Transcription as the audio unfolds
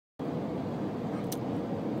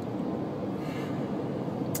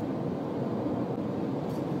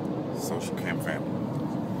social cam family.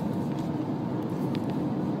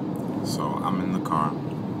 So I'm in the car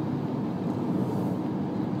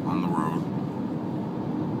on the road,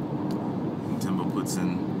 and Timbo puts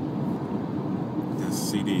in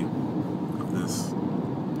this CD of this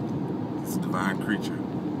divine creature,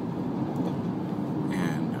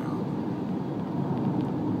 and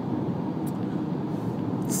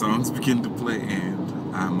songs begin to play,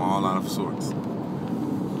 and I'm all out of sorts.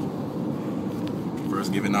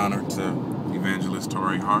 First, giving honor to evangelist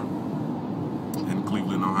TORI in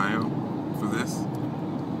Cleveland, Ohio, for this.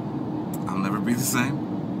 I'll never be the same.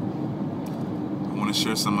 I want to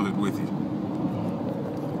share some of it with you.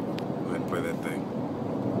 Go ahead and play that thing.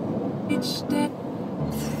 Each day,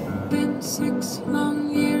 been 6 long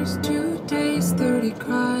years, 2 days, 30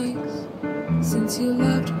 cries, since you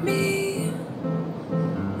loved me,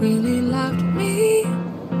 really loved me.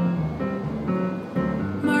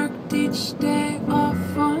 Marked each day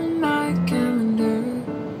off on my calendar,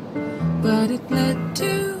 but it led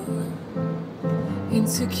to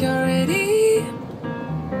insecurity.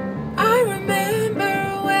 I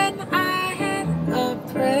remember when I had a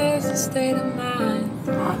present state of mind,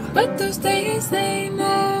 but those days, they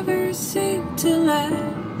never seem to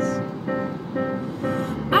last.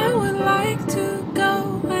 I would like to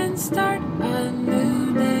go and start a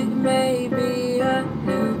new day, maybe a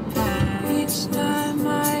new path. Each time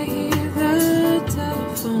I hear the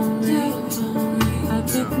telephone ring, I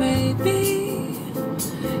think maybe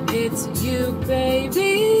it's you,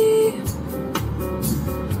 baby.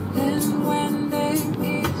 And when there is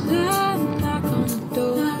a knock on the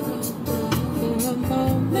door, for a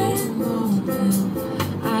moment,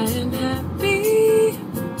 I am happy.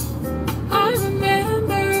 I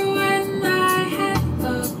remember when I had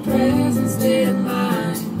a present state of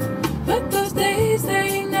mind, but those days,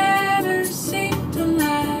 they never seem to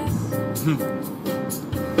last.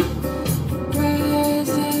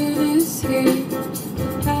 Present is here,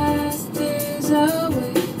 past is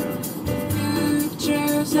away,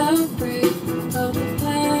 future's afraid of the